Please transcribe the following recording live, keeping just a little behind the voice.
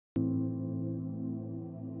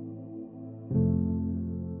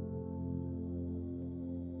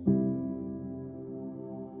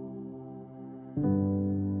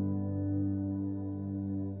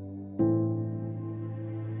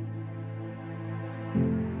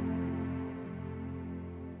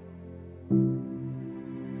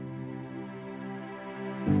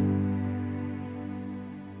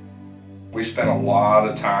spent a lot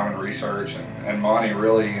of time and research and money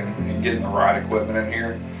really in getting the right equipment in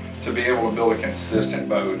here to be able to build a consistent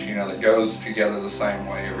boat, you know, that goes together the same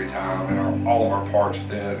way every time, and all of our parts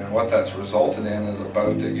fit. And what that's resulted in is a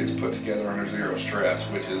boat that gets put together under zero stress,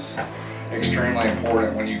 which is extremely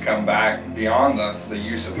important when you come back beyond the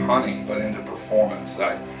use of hunting, but into performance.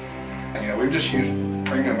 You know, we've just used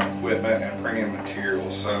premium equipment and premium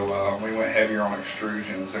materials, so we went heavier on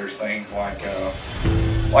extrusions. There's things like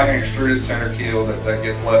an extruded center keel that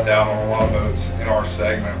gets left out on a lot of boats in our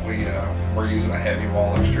segment. We're using a heavy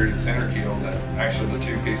wall extruded center keel that actually the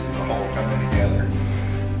two pieces of hull come in together,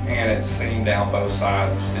 and it's seamed down both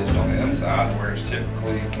sides and stitched on the inside, whereas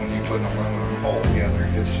typically when you put an aluminum hull together,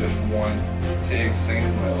 it's just one TIG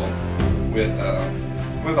seam weld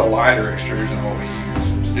with a lighter extrusion than what we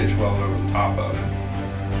use, stitch weld over the top of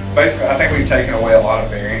it. Basically, I think we've taken away a lot of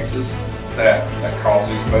variances that cause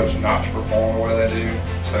these boats not to perform the way they do.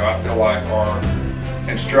 So I feel like our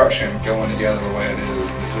construction going together the way it is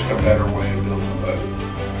just a better way of building a boat.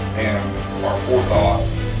 And our forethought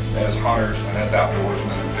as hunters and as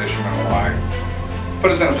outdoorsmen and fishermen alike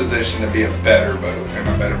put us in a position to be a better boat and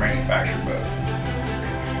a better manufactured boat.